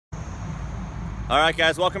All right,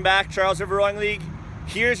 guys, welcome back. Charles River Rowing League.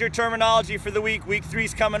 Here's your terminology for the week. Week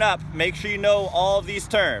 3's coming up. Make sure you know all of these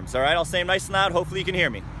terms. All right, I'll say them nice and loud. Hopefully you can hear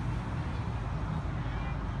me.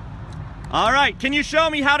 All right, can you show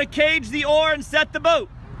me how to cage the oar and set the boat?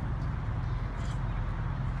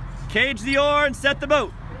 Cage the oar and set the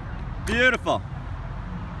boat. Beautiful.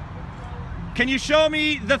 Can you show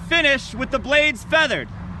me the finish with the blades feathered?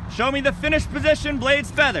 Show me the finish position,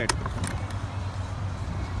 blades feathered.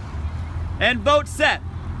 And boat set.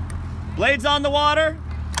 Blades on the water,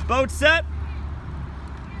 boat set.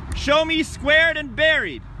 Show me squared and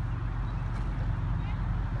buried.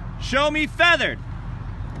 Show me feathered.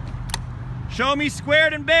 Show me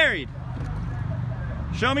squared and buried.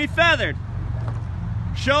 Show me feathered.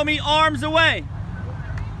 Show me arms away.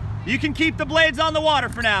 You can keep the blades on the water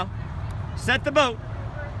for now. Set the boat.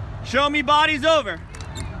 Show me bodies over.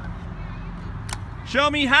 Show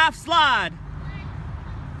me half slide.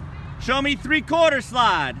 Show me 3/4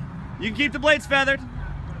 slide. You can keep the blades feathered.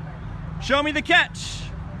 Show me the catch.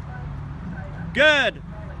 Good.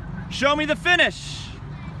 Show me the finish.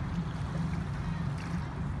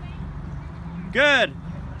 Good.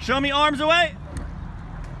 Show me arms away.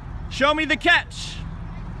 Show me the catch.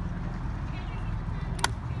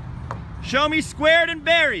 Show me squared and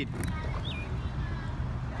buried.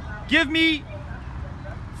 Give me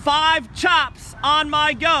 5 chops on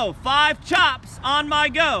my go. 5 chops on my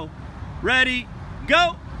go. Ready,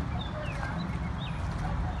 go.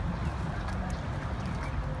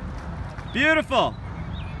 Beautiful.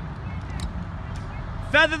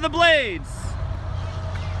 Feather the blades.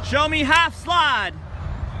 Show me half slide.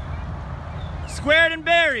 Squared and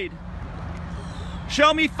buried.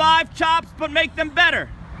 Show me 5 chops, but make them better.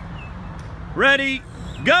 Ready,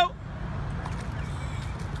 go.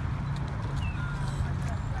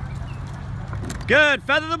 Good,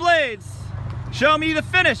 feather the blades. Show me the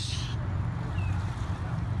finish.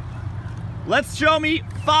 Let's show me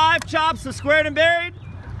 5 chops of squared and buried.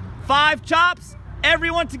 5 chops,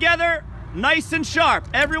 everyone together, nice and sharp.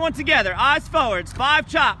 Everyone together, eyes forwards, 5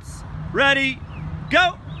 chops. Ready,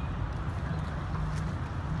 go.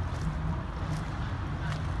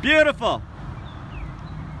 Beautiful.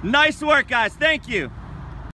 Nice work, guys, thank you.